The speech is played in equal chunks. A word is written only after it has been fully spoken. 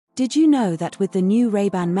Did you know that with the new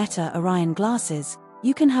Ray-Ban Meta Orion Glasses,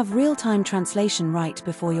 you can have real-time translation right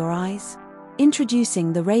before your eyes?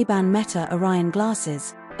 Introducing the Ray-Ban Meta Orion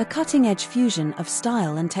Glasses, a cutting-edge fusion of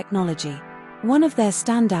style and technology. One of their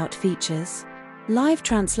standout features? Live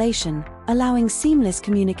translation, allowing seamless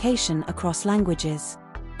communication across languages.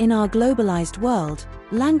 In our globalized world,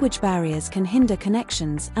 language barriers can hinder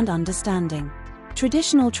connections and understanding.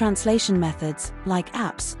 Traditional translation methods, like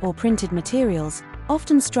apps or printed materials,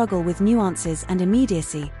 often struggle with nuances and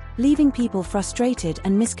immediacy, leaving people frustrated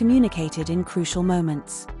and miscommunicated in crucial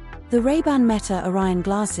moments. The Ray-Ban Meta Orion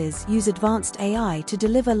Glasses use advanced AI to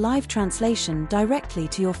deliver live translation directly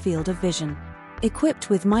to your field of vision. Equipped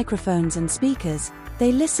with microphones and speakers,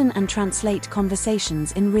 they listen and translate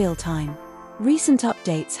conversations in real time. Recent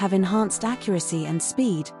updates have enhanced accuracy and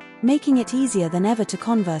speed, making it easier than ever to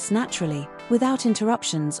converse naturally, without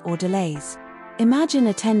interruptions or delays. Imagine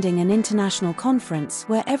attending an international conference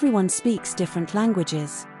where everyone speaks different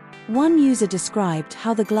languages. One user described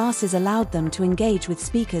how the glasses allowed them to engage with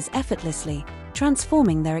speakers effortlessly,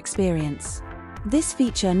 transforming their experience. This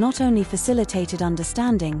feature not only facilitated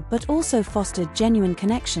understanding but also fostered genuine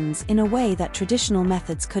connections in a way that traditional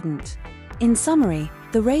methods couldn't. In summary,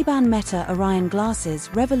 the Ray-Ban Meta Orion Glasses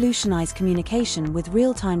revolutionize communication with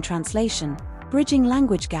real-time translation, bridging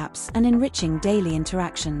language gaps and enriching daily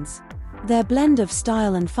interactions. Their blend of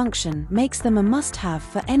style and function makes them a must-have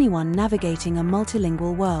for anyone navigating a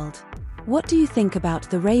multilingual world. What do you think about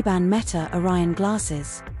the Ray-Ban Meta Orion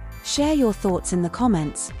Glasses? Share your thoughts in the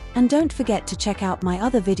comments, and don't forget to check out my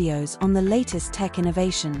other videos on the latest tech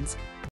innovations.